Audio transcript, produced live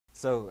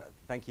So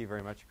thank you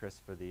very much,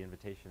 Chris, for the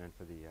invitation and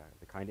for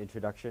the kind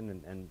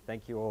introduction, and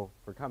thank you all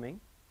for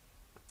coming.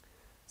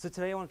 So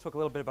today I want to talk a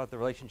little bit about the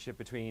relationship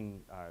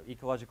between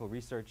ecological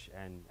research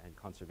and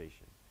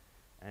conservation.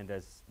 And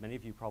as many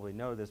of you probably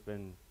know, there's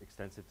been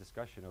extensive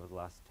discussion over the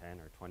last 10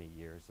 or 20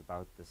 years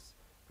about this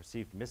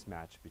perceived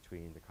mismatch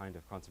between the kind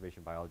of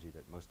conservation biology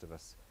that most of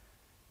us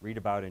read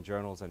about in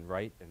journals and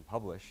write and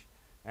publish,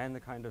 and the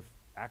kind of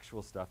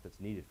actual stuff that's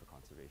needed for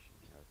conservation,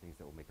 things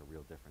that will make a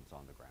real difference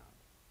on the ground.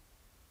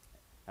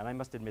 And I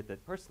must admit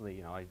that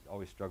personally, I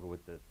always struggle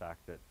with the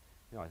fact that,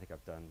 I think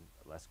I've done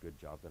a less good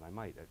job than I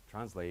might at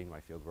translating my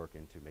fieldwork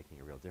into making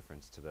a real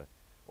difference to the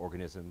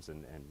organisms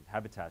and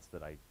habitats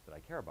that I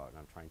care about and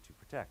I'm trying to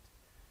protect.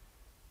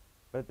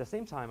 But at the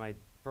same time, I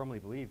firmly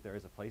believe there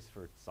is a place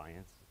for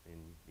science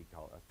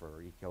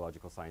for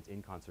ecological science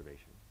in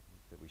conservation,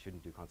 that we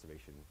shouldn't do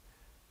conservation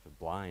sort of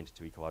blind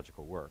to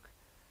ecological work.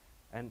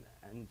 And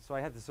so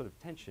I had this sort of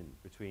tension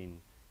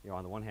between,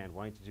 on the one hand,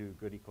 wanting to do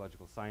good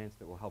ecological science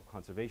that will help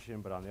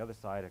conservation, but on the other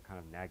side, a kind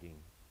of nagging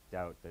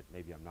doubt that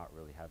maybe I'm not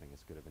really having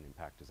as good of an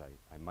impact as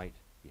I might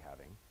be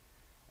having.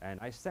 And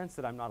I sense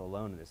that I'm not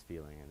alone in this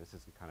feeling, and this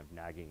is the kind of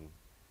nagging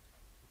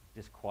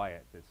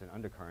disquiet that's an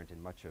undercurrent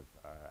in much of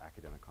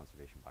academic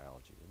conservation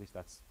biology. At least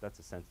that's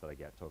a sense that I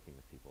get talking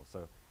with people.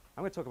 So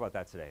I'm going to talk about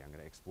that today. I'm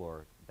going to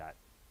explore that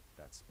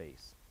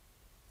space.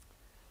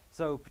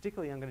 So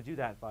particularly, I'm going to do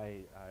that by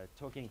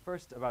talking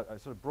first about a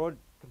sort of broad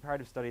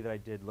comparative study that I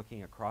did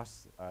looking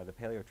across the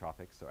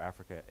paleotropics, so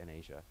Africa and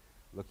Asia,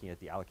 looking at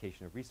the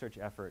allocation of research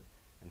effort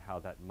and how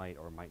that might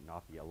or might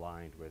not be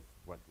aligned with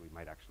what we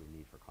might actually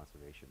need for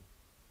conservation.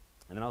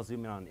 And then I'll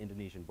zoom in on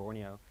Indonesia and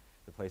Borneo,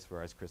 the place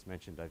where, as Chris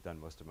mentioned, I've done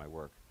most of my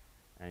work,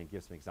 and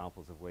give some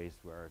examples of ways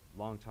where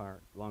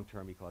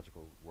long-term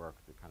ecological work,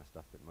 the kind of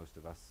stuff that most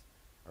of us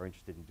are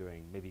interested in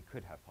doing, maybe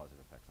could have positive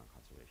effects on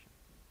conservation.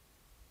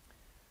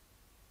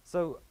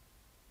 So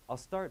I'll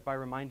start by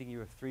reminding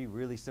you of three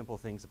really simple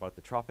things about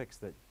the tropics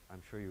that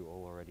I'm sure you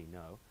all already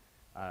know.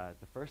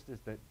 The first is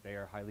that they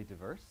are highly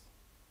diverse.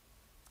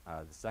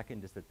 The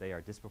second is that they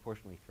are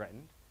disproportionately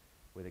threatened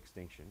with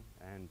extinction.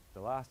 And the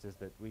last is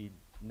that we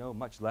know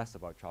much less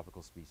about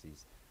tropical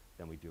species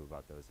than we do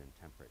about those in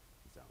temperate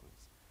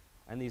zones.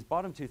 And these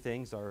bottom two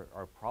things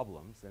are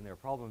problems, and they're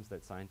problems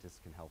that scientists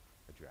can help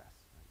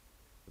address. Right?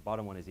 The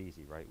bottom one is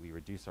easy, right? We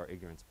reduce our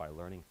ignorance by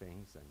learning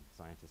things, and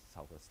scientists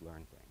help us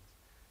learn things.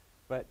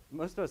 But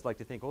most of us like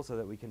to think also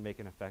that we can make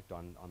an effect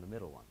on the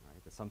middle one,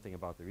 right? That something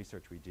about the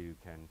research we do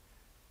can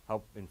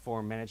help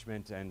inform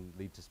management and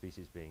lead to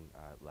species being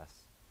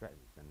less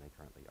threatened than they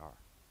currently are.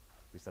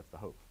 At least that's the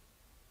hope.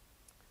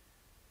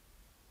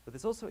 But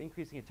there's also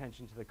increasing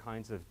attention to the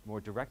kinds of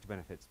more direct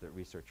benefits that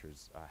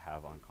researchers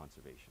have on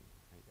conservation.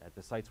 Right? At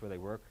the sites where they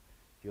work,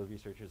 field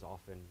researchers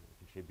often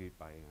contribute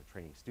by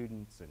training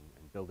students and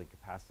building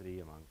capacity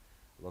among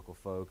local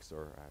folks,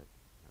 or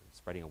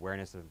spreading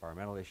awareness of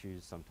environmental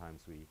issues.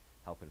 Sometimes we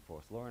help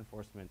enforce law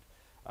enforcement,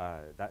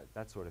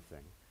 that sort of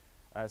thing.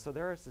 So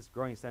there is this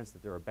growing sense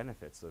that there are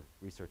benefits of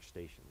research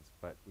stations,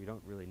 but we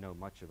don't really know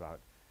much about,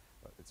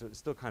 it's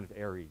still kind of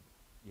airy.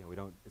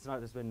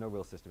 There's been no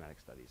real systematic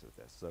studies of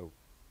this. So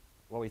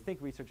while we think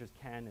researchers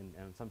can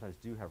and sometimes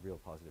do have real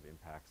positive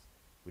impacts,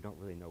 we don't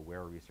really know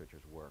where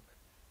researchers work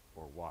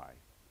or why.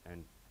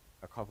 And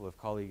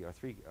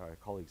three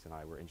colleagues and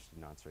I were interested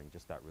in answering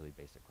just that really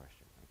basic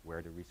question, like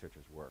where do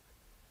researchers work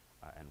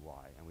and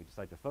why? And we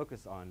decided to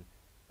focus on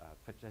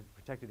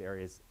protected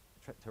areas,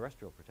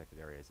 terrestrial protected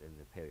areas in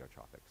the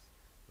paleotropics,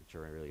 which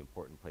are really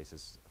important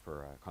places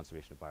for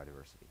conservation of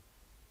biodiversity.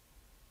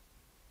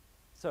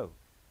 So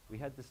we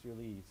had this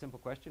really simple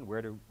question: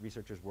 where do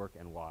researchers work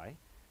and why?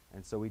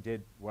 And so we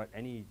did what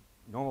any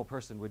normal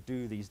person would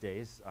do these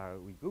days.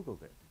 We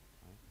Googled it.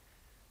 Right?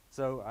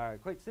 So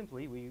quite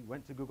simply, we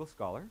went to Google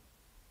Scholar,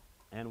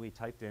 and we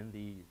typed in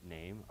the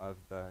name of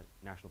the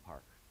national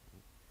park.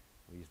 Right?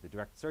 We used the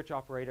direct search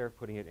operator,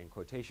 putting it in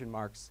quotation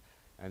marks,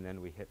 and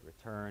then we hit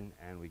return,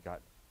 and we got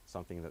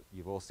something that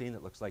you've all seen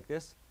that looks like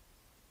this.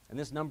 And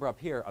this number up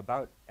here,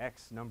 about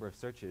X number of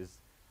searches,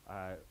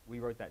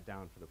 we wrote that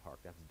down for the park.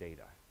 That's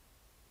data.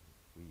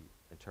 We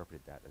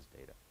interpreted that as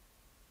data.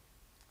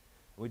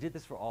 And we did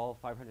this for all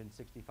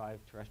 565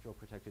 terrestrial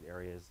protected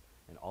areas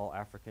in all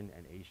African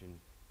and Asian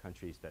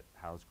countries that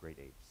house great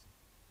apes.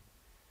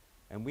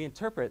 And we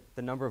interpret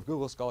the number of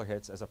Google Scholar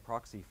hits as a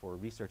proxy for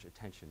research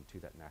attention to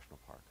that national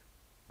park.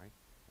 Right?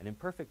 An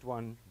imperfect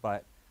one,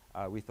 but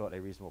we thought a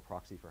reasonable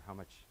proxy for how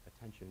much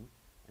attention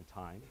and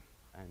time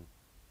and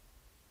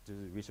do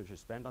researchers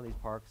spend on these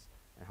parks,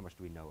 and how much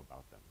do we know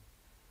about them.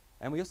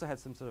 And we also had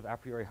some sort of a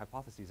priori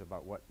hypotheses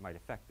about what might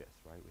affect this,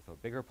 right? We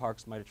thought bigger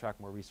parks might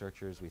attract more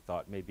researchers. We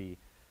thought maybe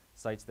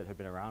sites that had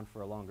been around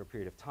for a longer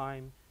period of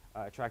time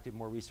attracted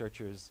more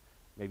researchers.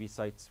 Maybe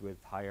sites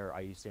with higher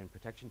IUCN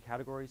protection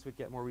categories would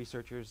get more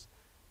researchers.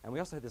 And we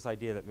also had this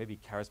idea that maybe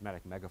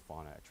charismatic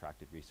megafauna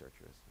attracted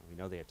researchers. And we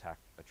know they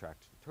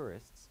attract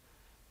tourists,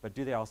 but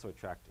do they also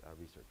attract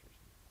researchers?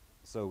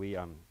 So we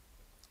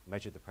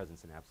measured the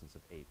presence and absence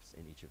of apes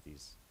in each of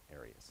these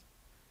areas.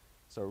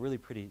 So a really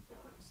pretty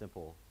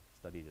simple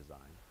study design.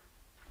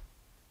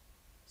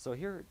 So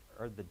here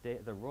are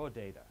the raw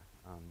data.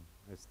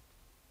 There's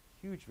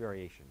huge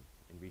variation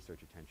in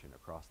research attention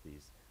across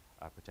these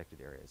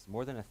protected areas.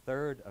 More than a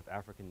third of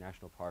African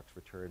national parks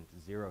returned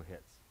 0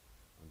 hits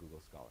on Google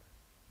Scholar.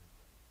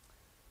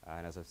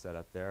 And as I've said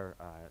up there,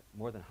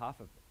 more than half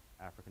of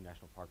African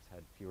national parks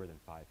had fewer than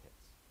 5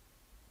 hits.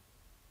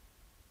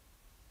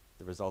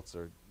 The results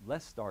are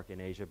less stark in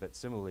Asia, but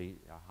similarly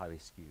highly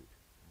skewed.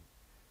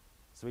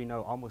 So we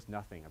know almost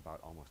nothing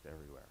about almost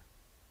everywhere.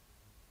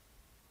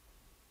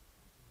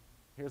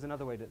 Here's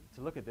another way to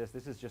look at this.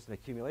 This is just an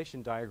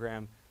accumulation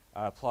diagram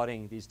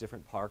plotting these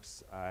different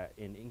parks.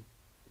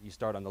 You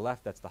start on the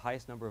left, that's the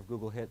highest number of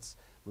Google hits,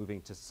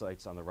 moving to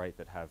sites on the right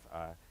that have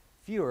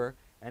fewer.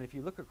 And if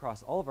you look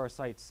across all of our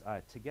sites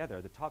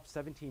together, the top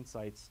 17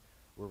 sites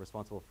were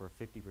responsible for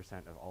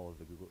 50% of all of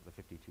the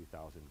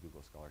 52,000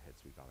 Google Scholar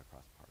hits we got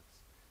across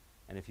parks.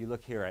 And if you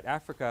look here at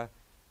Africa,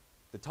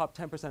 the top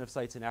 10% of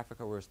sites in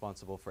Africa were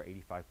responsible for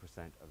 85%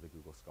 of the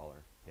Google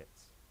Scholar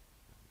hits.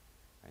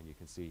 And you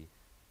can see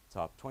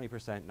top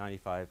 20%,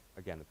 95,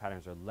 again, the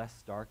patterns are less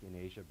stark in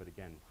Asia, but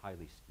again,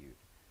 highly skewed.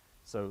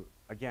 So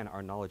again,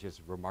 our knowledge is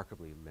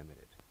remarkably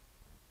limited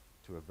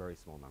to a very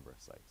small number of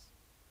sites.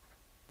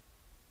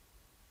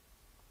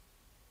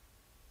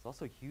 There's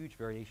also huge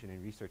variation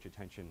in research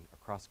attention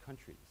across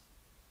countries.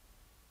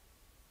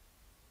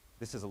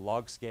 This is a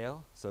log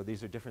scale, so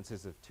these are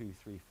differences of 2,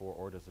 3, 4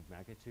 orders of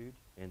magnitude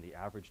in the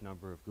average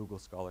number of Google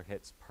Scholar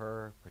hits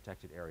per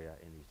protected area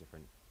in these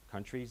different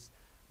countries,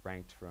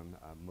 ranked from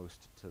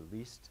most to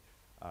least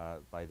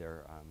by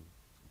their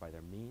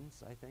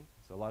means, I think.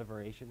 So a lot of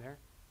variation there.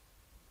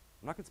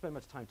 I'm not going to spend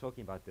much time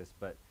talking about this,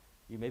 but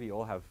you maybe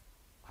all have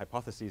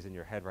hypotheses in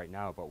your head right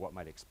now about what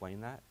might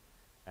explain that.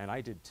 And I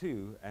did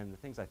too, and the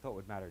things I thought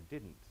would matter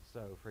didn't.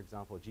 So for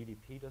example,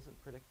 GDP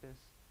doesn't predict this.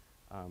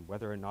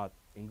 Whether or not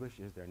English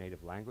is their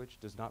native language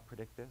does not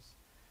predict this.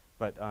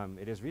 But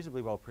it is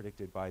reasonably well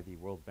predicted by the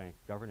World Bank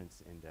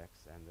Governance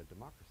Index and the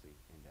Democracy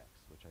Index,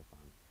 which I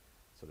found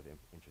sort of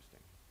interesting.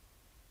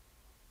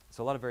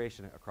 So a lot of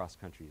variation across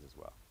countries as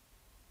well.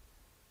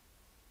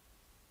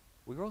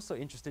 We were also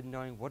interested in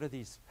knowing what are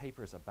these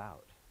papers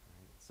about.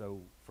 Right?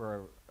 So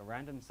for a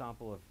random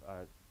sample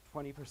of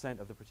 20%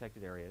 of the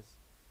protected areas,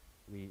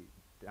 we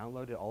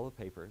downloaded all the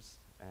papers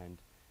and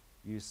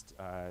used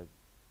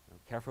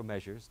careful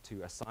measures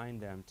to assign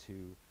them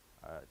to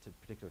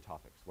particular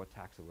topics. What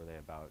taxa were they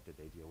about? Did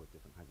they deal with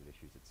different kinds of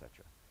issues, et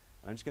cetera?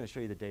 And I'm just going to show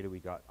you the data we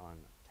got on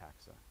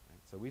taxa. Right?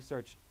 So we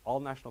searched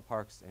all national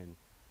parks in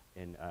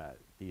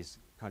these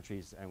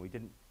countries, and we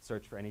didn't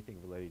search for anything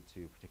related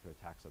to particular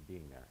taxa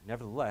being there.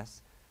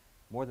 Nevertheless,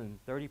 more than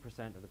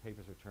 30% of the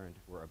papers returned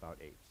were about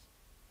apes.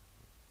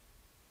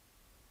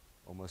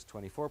 Almost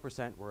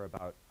 24% were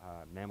about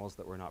mammals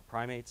that were not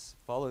primates,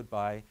 followed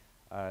by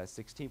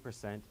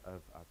 16%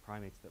 of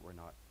primates that were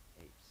not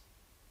apes.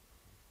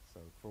 So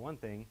for one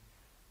thing,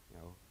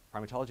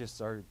 primatologists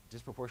are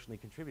disproportionately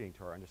contributing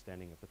to our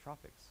understanding of the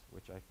tropics,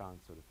 which I found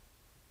sort of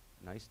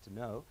nice to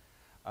know.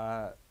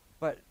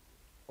 But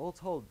all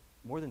told,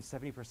 more than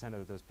 70%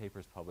 of those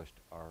papers published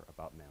are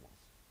about mammals,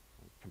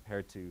 right,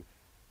 compared to,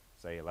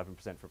 say,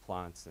 11% for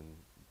plants and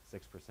 6%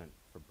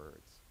 for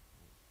birds.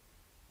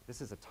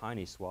 This is a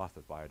tiny swath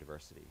of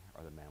biodiversity,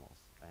 are the mammals,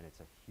 and it's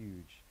a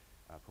huge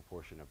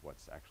proportion of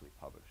what's actually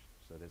published.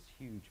 So there's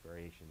huge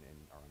variation in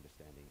our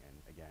understanding and,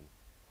 again,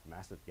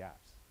 massive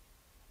gaps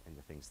in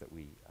the things that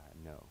we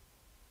know.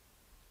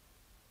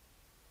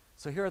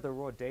 So here are the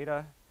raw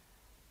data.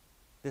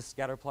 This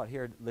scatter plot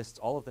here lists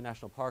all of the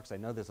national parks. I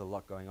know there's a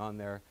lot going on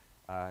there.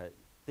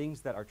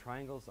 Things that are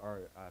triangles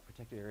are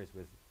protected areas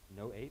with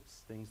no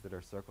apes. Things that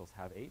are circles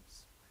have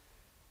apes.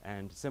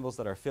 And symbols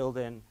that are filled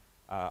in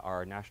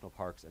are national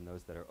parks, and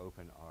those that are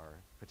open are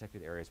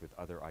protected areas with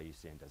other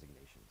IUCN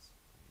designations.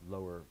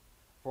 Lower,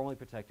 formally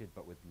protected,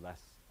 but with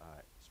less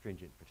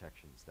stringent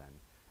protections than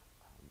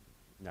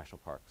national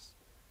parks.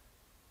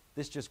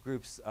 This just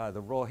groups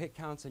the raw hit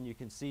counts, and you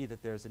can see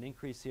that there's an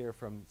increase here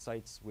from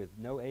sites with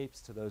no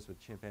apes to those with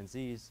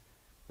chimpanzees,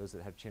 those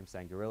that have chimps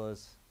and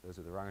gorillas, those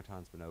with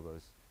orangutans,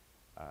 bonobos,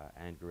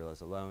 and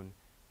gorillas alone,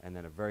 and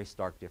then a very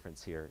stark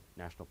difference here.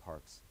 National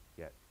parks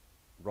get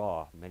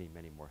raw many,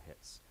 many more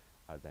hits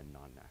than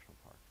non-national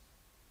parks.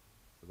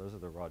 So those are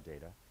the raw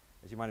data.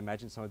 As you might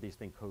imagine, some of these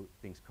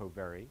things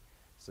co-vary,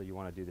 so you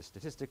want to do this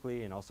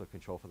statistically and also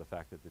control for the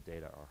fact that the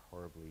data are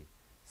horribly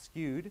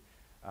skewed,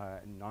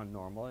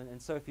 non-normal.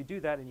 And so if you do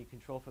that and you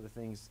control for the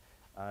things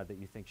that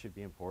you think should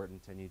be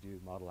important, and you do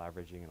model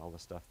averaging and all the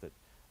stuff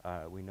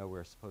that we know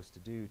we're supposed to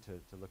do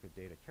to look at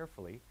data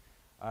carefully,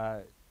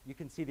 you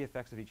can see the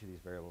effects of each of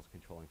these variables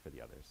controlling for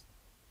the others.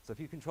 So if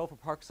you control for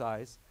park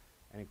size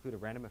and include a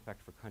random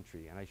effect for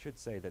country, and I should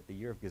say that the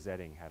year of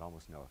gazetting had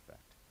almost no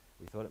effect.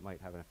 We thought it might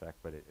have an effect,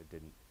 but it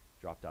didn't,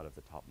 dropped out of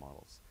the top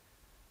models.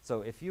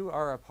 So if you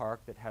are a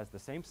park that has the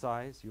same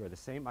size, you are the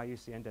same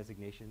IUCN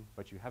designation,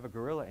 but you have a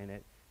gorilla in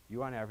it,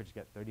 you on average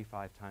get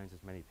 35 times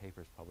as many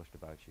papers published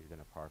about you than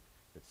a park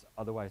that's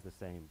otherwise the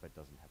same but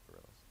doesn't have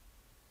gorillas.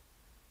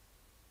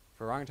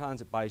 For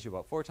orangutans, it buys you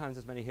about 4 times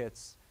as many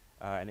hits,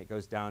 and it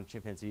goes down.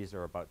 Chimpanzees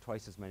are about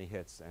twice as many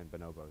hits, and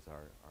bonobos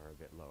are a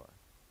bit lower.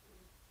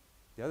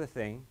 The other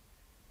thing,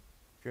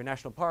 if you're a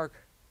national park,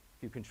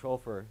 if you control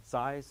for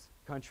size,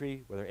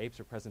 country, whether apes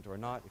are present or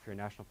not, if you're a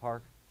national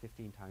park,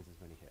 15 times as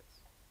many hits.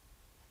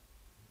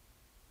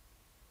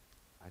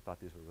 I thought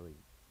these were really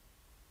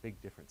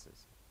big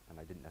differences, and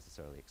I didn't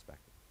necessarily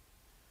expect it.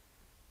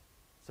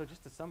 So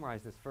just to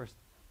summarize this first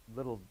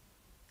little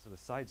sort of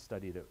side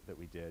study that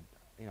we did,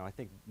 I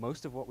think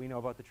most of what we know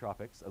about the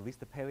tropics, at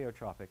least the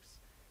paleotropics,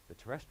 the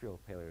terrestrial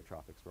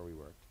paleotropics where we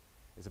worked,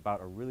 is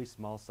about a really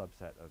small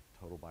subset of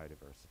total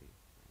biodiversity.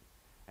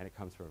 And it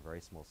comes from a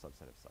very small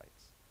subset of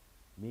sites,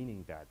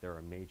 meaning that there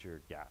are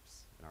major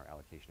gaps in our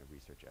allocation of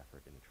research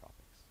effort in the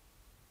tropics.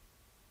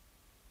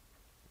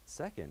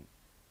 Second,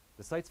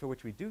 the sites for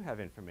which we do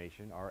have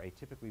information are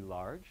atypically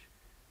large.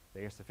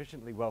 They are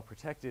sufficiently well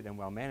protected and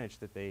well managed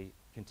that they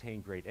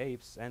contain great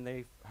apes, and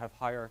they have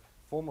higher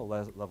formal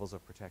levels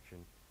of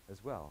protection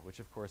as well, which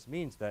of course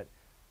means that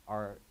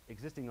our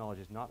existing knowledge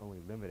is not only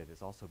limited,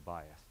 it's also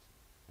biased,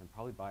 and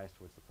probably biased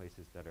towards the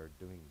places that are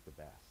doing the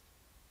best.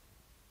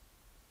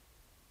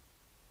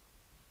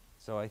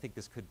 So I think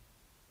this could,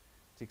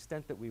 to the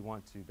extent that we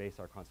want to base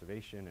our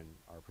conservation and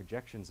our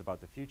projections about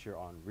the future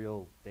on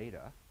real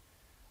data,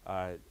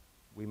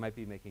 we might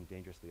be making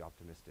dangerously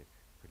optimistic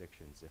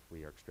predictions if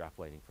we are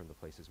extrapolating from the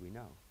places we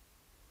know.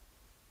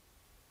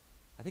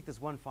 I think there's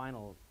one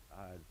final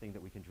thing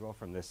that we can draw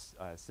from this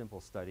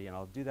simple study, and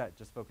I'll do that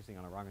just focusing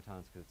on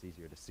orangutans because it's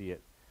easier to see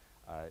it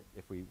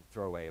if we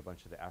throw away a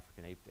bunch of the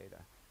African ape data,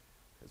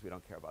 because we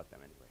don't care about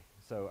them anyway.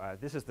 So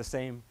this is the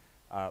same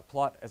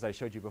plot as I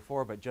showed you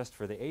before, but just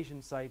for the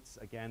Asian sites.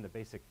 Again, the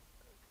basic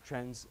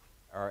trends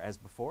are as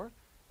before.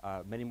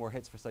 Many more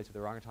hits for sites with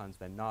orangutans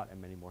than not, and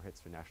many more hits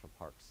for national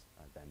parks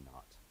than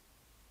not.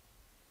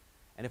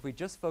 And if we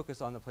just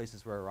focus on the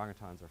places where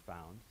orangutans are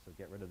found, so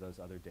get rid of those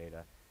other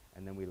data,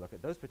 and then we look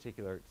at those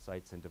particular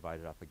sites and divide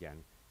it up again,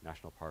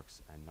 national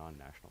parks and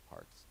non-national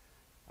parks,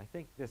 I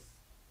think this,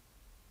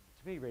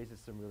 to me, raises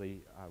some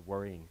really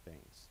worrying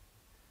things.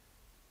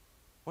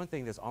 One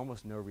thing, there's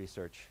almost no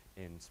research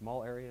in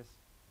small areas,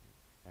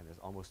 and there's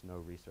almost no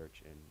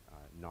research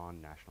in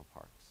non-national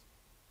parks.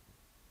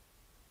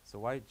 So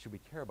why should we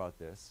care about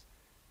this?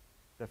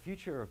 The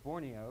future of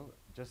Borneo,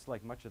 just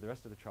like much of the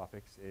rest of the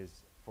tropics,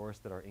 is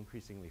forests that are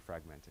increasingly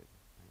fragmented.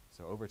 Right?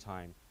 So over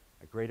time,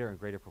 a greater and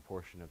greater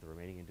proportion of the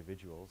remaining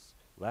individuals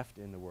left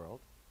in the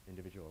world,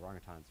 individual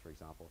orangutans, for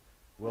example,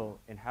 will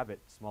inhabit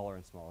smaller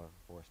and smaller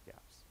forest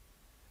gaps.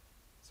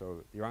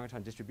 So the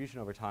orangutan distribution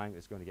over time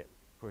is going to get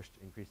pushed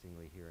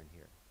increasingly here and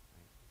here,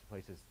 right, to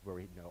places where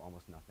we know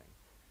almost nothing.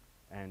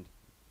 And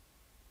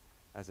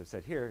as I've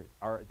said here,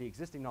 the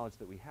existing knowledge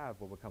that we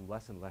have will become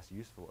less and less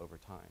useful over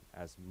time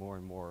as more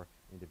and more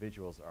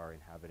individuals are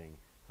inhabiting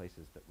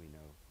places that we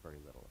know very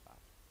little about.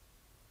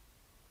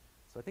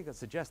 So I think that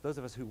suggests those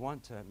of us who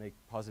want to make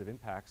positive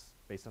impacts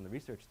based on the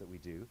research that we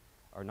do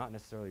are not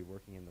necessarily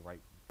working in the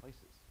right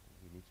places.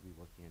 We need to be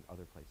working in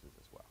other places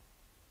as well.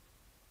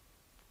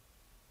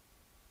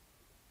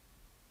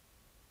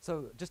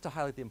 So just to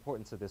highlight the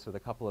importance of this with a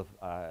couple of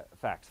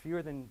facts.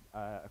 Fewer than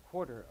a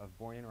quarter of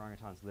Bornean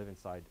orangutans live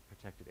inside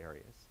protected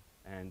areas.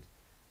 And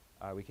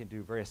we can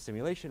do various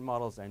simulation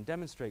models and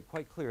demonstrate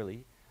quite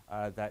clearly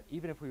that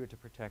even if we were to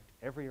protect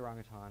every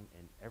orangutan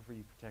in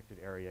every protected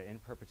area in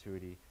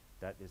perpetuity,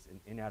 that is an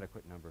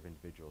inadequate number of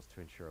individuals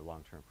to ensure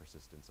long-term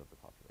persistence of the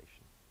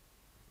population.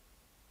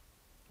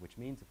 Which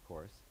means, of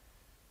course,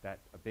 that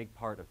a big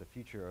part of the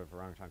future of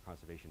orangutan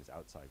conservation is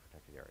outside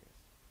protected areas.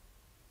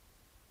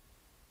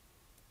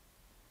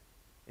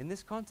 In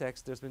this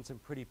context, there's been some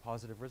pretty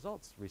positive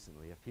results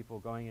recently of people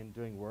going and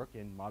doing work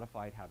in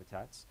modified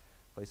habitats,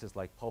 places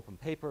like pulp and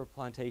paper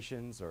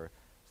plantations or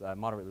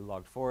moderately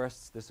logged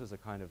forests. This was a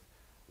kind of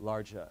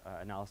large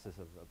analysis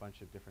of a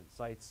bunch of different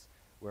sites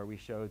where we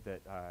showed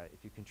that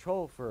if you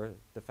control for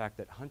the fact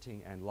that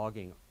hunting and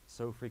logging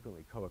so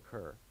frequently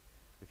co-occur,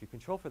 if you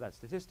control for that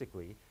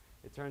statistically,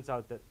 it turns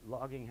out that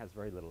logging has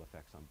very little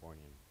effects on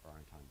Bornean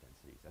orangutan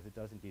densities, as it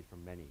does indeed for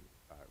many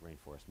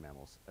rainforest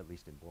mammals, at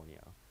least in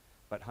Borneo.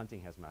 But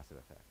hunting has massive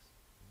effects.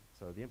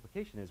 So the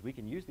implication is we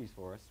can use these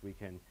forests, we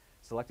can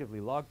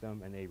selectively log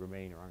them, and they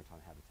remain orangutan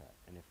habitat.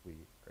 And if we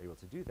are able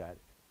to do that,